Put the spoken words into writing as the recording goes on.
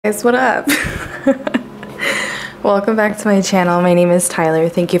Guys, what up? Welcome back to my channel. My name is Tyler.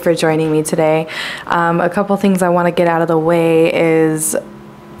 Thank you for joining me today. A couple things I want to get out of the way is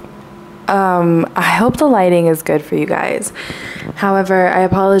I hope the lighting is good for you guys. However, I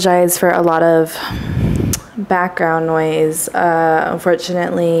apologize for a lot of background noise.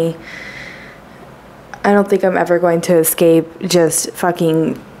 Unfortunately, I don't think I'm ever going to escape just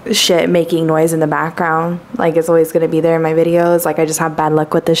fucking shit making noise in the background. Like, it's always going to be there in my videos. Like, I just have bad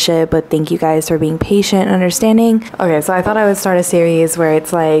luck with this shit, but thank you guys for being patient and understanding. Okay, so I thought I would start a series where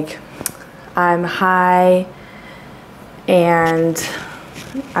it's like I'm high and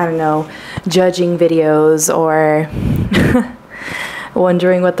I don't know, judging videos or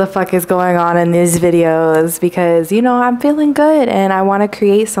wondering what the fuck is going on in these videos, because you know I'm feeling good and I want to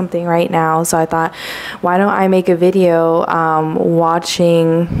create something right now. So I thought, why don't I make a video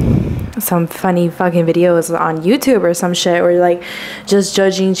watching some funny fucking videos on YouTube or some shit, or like just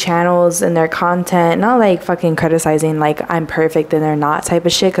judging channels and their content, not like fucking criticizing like I'm perfect and they're not type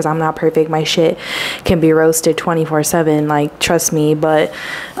of shit, because I'm not perfect. My shit can be roasted 24/7, like, trust me. But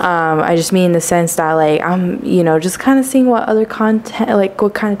I just mean in the sense that like I'm, you know, just kind of seeing what other content, like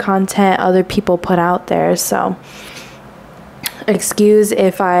what kind of content other people put out there. So excuse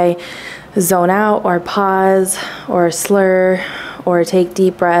if I zone out or pause or slur or take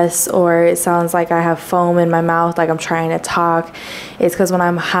deep breaths, or it sounds like I have foam in my mouth, like I'm trying to talk. It's because when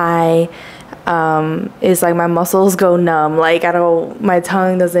I'm high, it's like my muscles go numb. Like my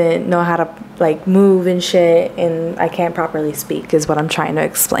tongue doesn't know how to like move and shit, and I can't properly speak is what I'm trying to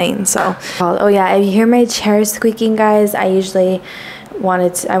explain. So, oh yeah, if you hear my chair squeaking, guys, I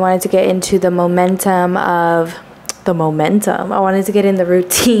wanted to get into the momentum. I wanted to get in the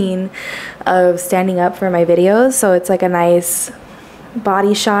routine of standing up for my videos, so it's like a nice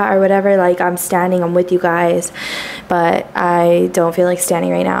body shot or whatever. Like, I'm standing, I'm with you guys, but I don't feel like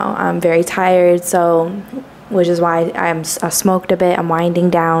standing right now. I'm very tired, so which is why I smoked a bit. I'm winding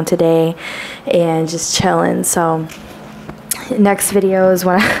down today and just chilling. So next videos,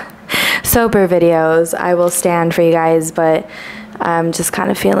 when sober videos, I will stand for you guys, but I'm just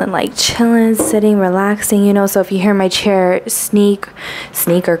kind of feeling like chilling, sitting, relaxing, you know. So if you hear my chair sneak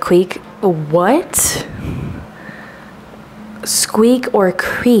or creak, what? Squeak or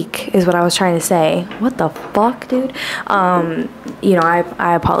creak is what I was trying to say. What the fuck, dude? You know,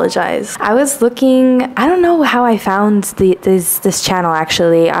 I apologize. I was looking, I don't know how I found this channel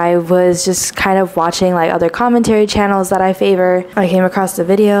actually. I was just kind of watching like other commentary channels that I favor. I came across the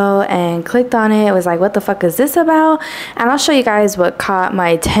video and clicked on it. It was like, what the fuck is this about? And I'll show you guys what caught my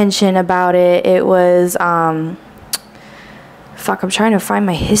attention about it. It was fuck, I'm trying to find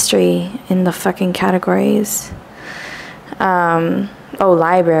my history in the fucking categories. Oh,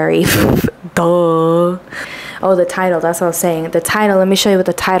 library. Duh. Oh, the title, that's what I was saying. The title, let me show you what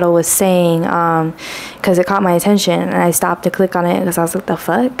the title was saying, because it caught my attention and I stopped to click on it because I was like, the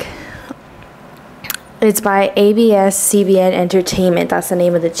fuck? It's by ABS-CBN Entertainment. That's the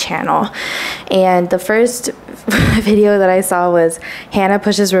name of the channel. And the first video that I saw was Hannah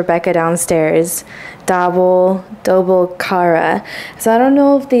pushes Rebecca downstairs. Double Cara. So I don't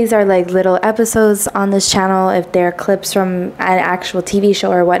know if these are like little episodes on this channel, if they're clips from an actual TV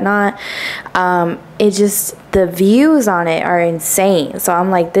show or whatnot. It just, the views on it are insane. So I'm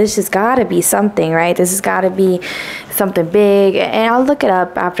like, this has got to be something, right? This has got to be something big. And I'll look it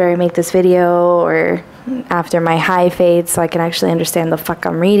up after I make this video or after my high fades, so I can actually understand the fuck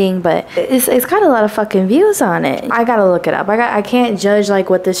I'm reading. But it's got a lot of fucking views on it. I gotta look it up. I can't judge like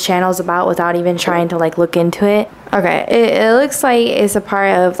what this channel's about without even trying to like look into it. Okay, it looks like it's a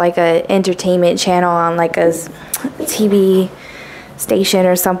part of like a entertainment channel on like a TV station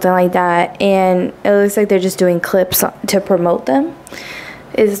or something like that, and it looks like they're just doing clips to promote them,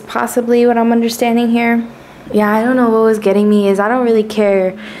 is possibly what I'm understanding here. Yeah, I don't know, what was getting me is I don't really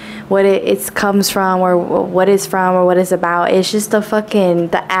care what it comes from or what it's from or what it's about. It's just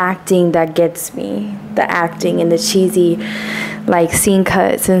the acting that gets me. The acting and the cheesy like scene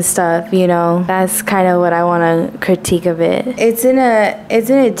cuts and stuff, you know. That's kind of what I want to critique of it. It's in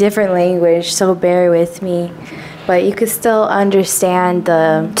a different language, so bear with me. But you could still understand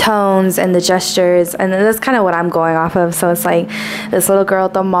the tones and the gestures, and that's kind of what I'm going off of. So it's like this little girl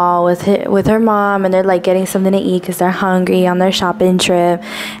at the mall with her mom, and they're like getting something to eat because they're hungry on their shopping trip.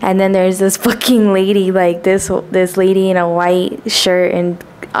 And then there's this fucking lady, like this lady in a white shirt and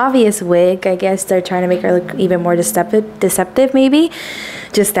obvious wig. I guess they're trying to make her look even more deceptive maybe.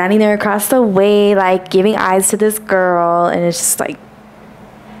 Just standing there across the way, like giving eyes to this girl, and it's just like,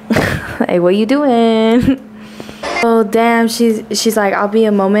 hey, what you doing? Oh damn, she's like, I'll be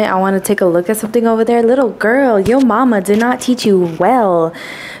a moment, I want to take a look at something over there. Little girl, your mama did not teach you well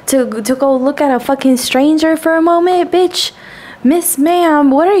to go look at a fucking stranger for a moment, bitch. Miss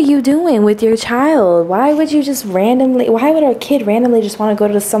ma'am, what are you doing with your child? Why would you just randomly, why would a kid randomly just want to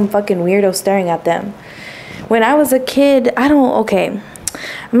go to some fucking weirdo staring at them? When I was a kid, okay,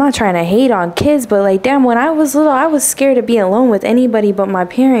 I'm not trying to hate on kids, but like, damn, when I was little, I was scared to be alone with anybody but my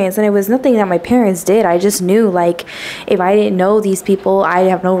parents, and it was nothing that my parents did. I just knew, like, if I didn't know these people, I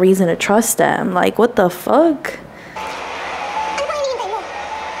have no reason to trust them. Like, what the fuck?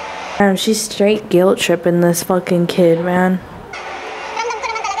 Damn, she's straight guilt tripping this fucking kid, man.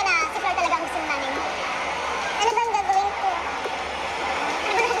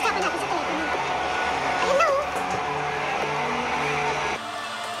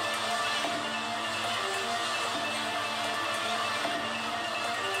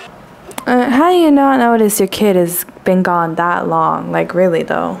 How do you not notice your kid has been gone that long? Like, really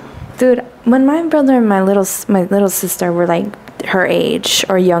though, dude. When my brother and my little sister were like her age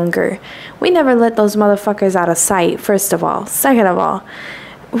or younger, we never let those motherfuckers out of sight. First of all, second of all,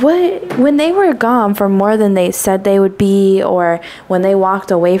 when they were gone for more than they said they would be, or when they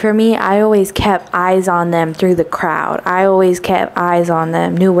walked away from me, I always kept eyes on them through the crowd. I always kept eyes on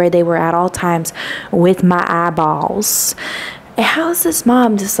them, knew where they were at all times with my eyeballs. And how's this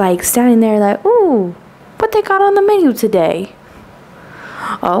mom just like standing there like, ooh, what they got on the menu today?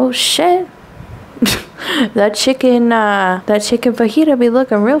 Oh shit. that chicken fajita be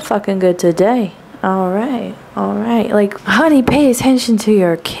looking real fucking good today. All right. Like, honey, pay attention to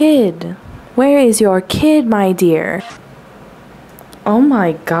your kid. Where is your kid, my dear? Oh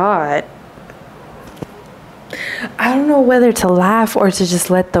my god. I don't know whether to laugh or to just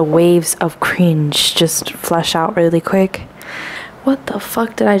let the waves of cringe just flush out really quick. What the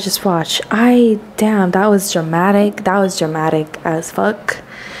fuck did I just watch? Damn, that was dramatic. That was dramatic as fuck.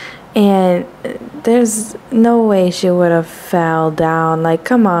 And there's no way she would have fell down. Like,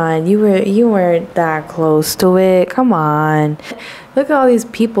 come on, you weren't that close to it. Come on. Look at all these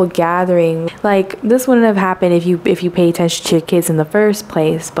people gathering. Like, this wouldn't have happened if you pay attention to your kids in the first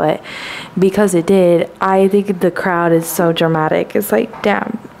place, but because it did, I think the crowd is so dramatic. It's like,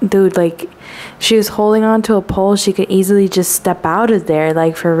 damn, dude, like, she was holding on to a pole. She could easily just step out of there,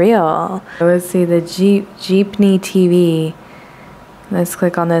 like, for real. Let's see, the Jeepney TV. Let's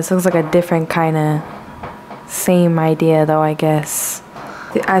click on this. Looks like a different kind of same idea though, I guess.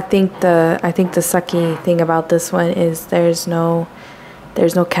 I think the sucky thing about this one is there's no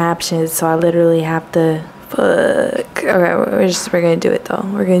captions, so I literally have to fuck. Alright, we're gonna do it though.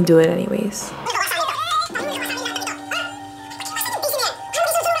 We're gonna do it anyways.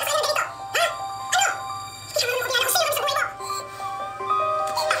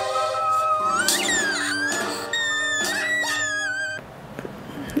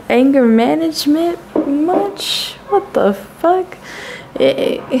 Anger management much? What the fuck?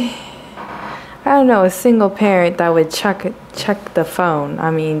 I don't know, a single parent that would check the phone.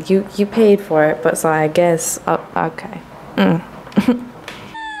 I mean, you paid for it, but so I guess okay.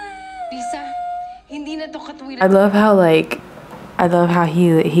 I love how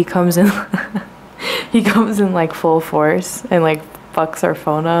he comes in he comes in like full force and like fucks her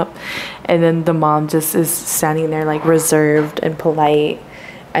phone up, and then the mom just is standing there like reserved and polite.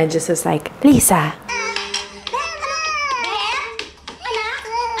 And just is like, Lisa.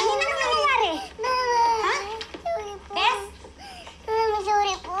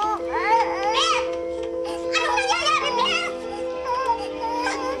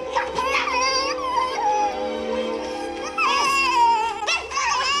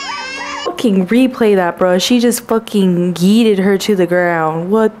 Fucking replay that, bro. She just fucking yeeted her to the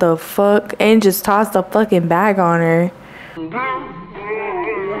ground. What the fuck? And just tossed a fucking bag on her.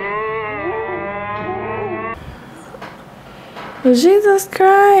 Jesus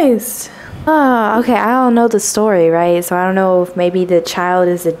Christ. Okay, I don't know the story, right? So I don't know if maybe the child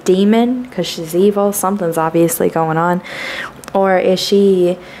is a demon because she's evil. Something's obviously going on. Or is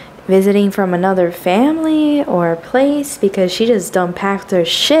she visiting from another family or place because she just done packed her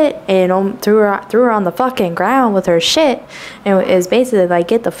shit and threw her on the fucking ground with her shit and is basically like,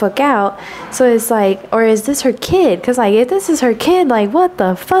 get the fuck out. So it's like, or is this her kid? Because like, if this is her kid, like, what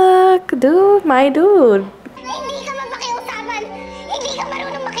the fuck, dude? My dude.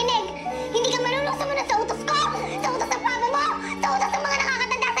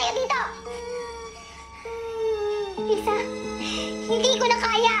 Hindi ko na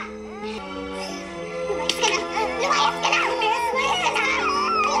kaya. Lumayas ka na. Lumayas ka na. Lumayas ka na.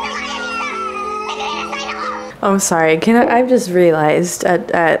 Hindi na kaya, Lisa. Nagre-resign ako. I'm sorry. I've just realized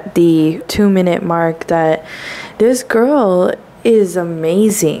at the 2-minute mark that This girl is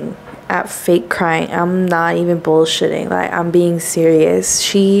amazing at fake crying. I'm not even bullshitting. Like, I'm being serious.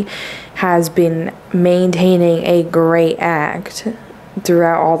 She has been maintaining a great act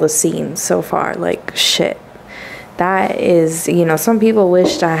throughout all the scenes so far. Like, shit. That is, you know, some people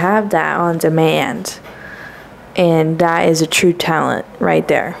wish to have that on demand. And that is a true talent right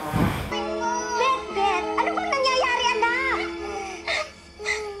there. Ano bang nangyayari, anak?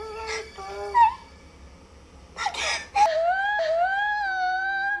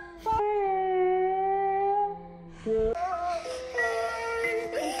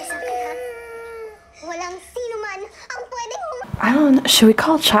 Walang sino man ang pwedeng I don't know. Should we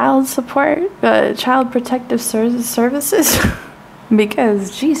call child support? Child protective services?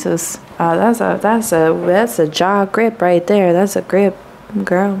 Because Jesus, that's a jaw grip right there. That's a grip,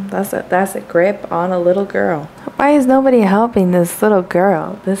 girl. That's a grip on a little girl. Why is nobody helping this little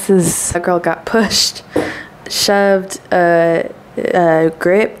girl? A girl got pushed, shoved,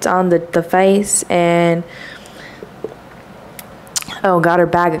 gripped on the face, and got her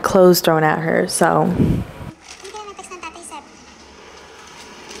bag of clothes thrown at her. So.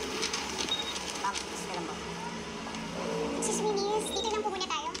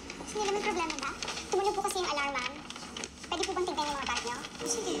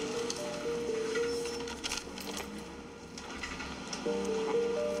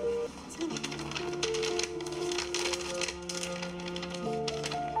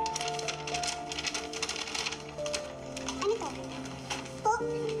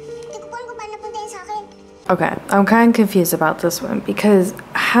 Okay, I'm kind of confused about this one because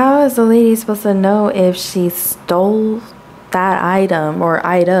how is the lady supposed to know if she stole that item or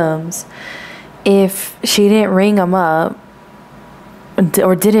items if she didn't ring them up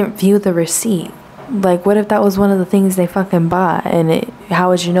or didn't view the receipt? Like, what if that was one of the things they fucking bought and how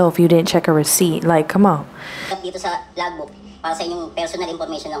would you know if you didn't check a receipt? Like, come on. Dito sa logbook para sa inyong personal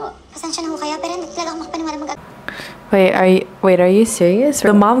information lang ho. Pasensya na ho kaya, pero hindi talaga ako makapaniwala Wait, are you serious?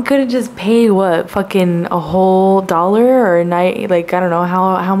 The mom couldn't just pay what, fucking a whole $1 or a night? Like, I don't know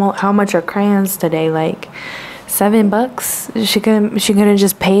how much are crayons today? Like $7? She couldn't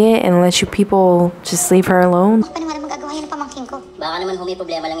just pay it and let you people just leave her alone. Makapaniwala magagawa yan ng pamangkin ko. Baka naman may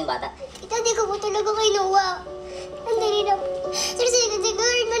problema lang yung bata. Ito, di ko po talaga kinuha. Andali na. Sir,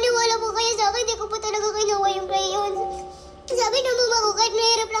 guard, maniwala po kayo sa akin. Di ko po talaga kinuha yung crayons. Sabi na mama ko, kahit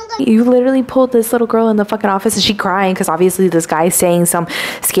mahirap lang kami. You literally pulled this little girl in the fucking office and she crying because obviously this guy's saying some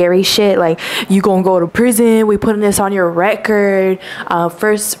scary shit like, you gonna go to prison, we putting this on your record,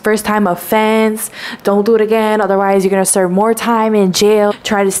 first time offense, don't do it again, otherwise you're gonna serve more time in jail.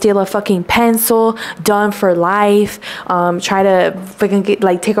 Try to steal a fucking pencil, done for life. Try to fucking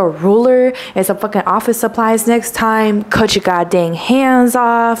take a ruler and some fucking office supplies next time, cut your goddamn hands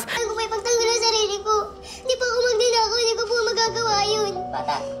off.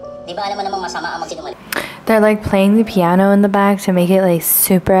 They're like playing the piano in the back to make it like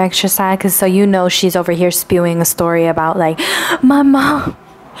super extra sad, because so you know she's over here spewing a story about like, my mom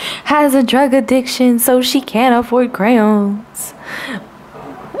has a drug addiction so she can't afford crayons,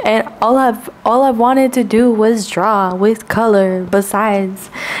 and all I've wanted to do was draw with color besides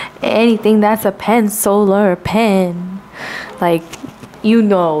anything that's a pencil or a pen. Like, you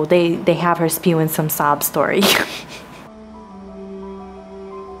know, they have her spewing some sob story.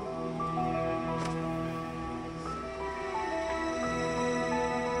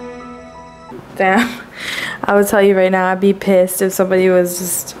 Damn, I would tell you right now, I'd be pissed if somebody was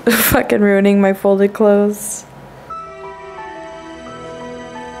just fucking ruining my folded clothes.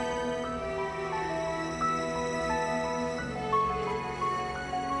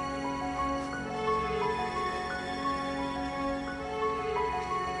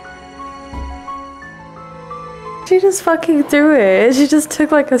 She just fucking threw it. She just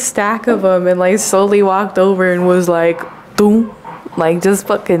took like a stack of them and like slowly walked over and was like, boom. Like, just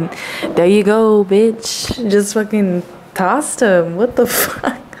fucking, there you go, bitch. Just fucking tossed him. What the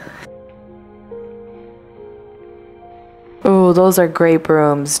fuck? Ooh, those are great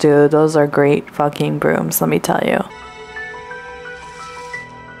brooms, dude. Those are great fucking brooms, let me tell you.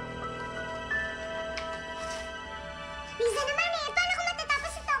 Lisa naman eh, paano ko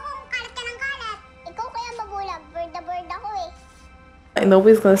matatapos ito kung kalat ka ng kalat? Ikaw kaya mabulag, bird na bird ako eh. And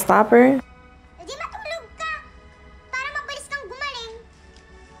nobody's gonna stop her? Di matulog ka, para mabilis kang gumaling.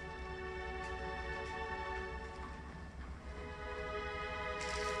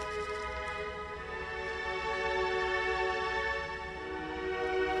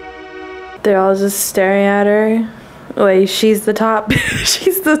 They're all just staring at her Like, she's the top.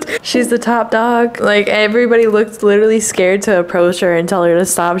 she's the top dog. Like, everybody looked literally scared to approach her and tell her to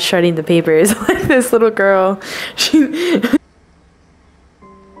stop shredding the papers. Like, this little girl, she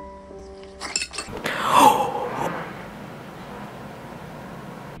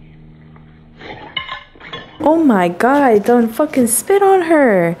oh my god, don't fucking spit on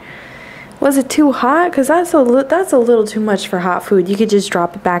her. Was it too hot? Because that's a little too much for hot food. You could just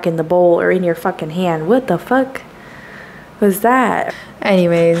drop it back in the bowl or in your fucking hand. What the fuck was that?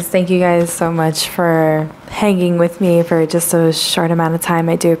 Anyways, thank you guys so much for hanging with me for just a short amount of time.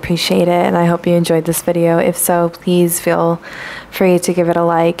 I do appreciate it, and I hope you enjoyed this video. If so, please feel free to give it a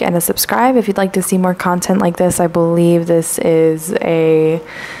like and a subscribe if you'd like to see more content like this. I believe this is a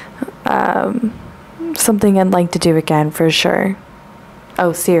something I'd like to do again for sure.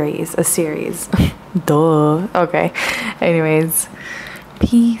 Oh, a series. Duh. Okay. Anyways,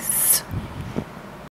 peace.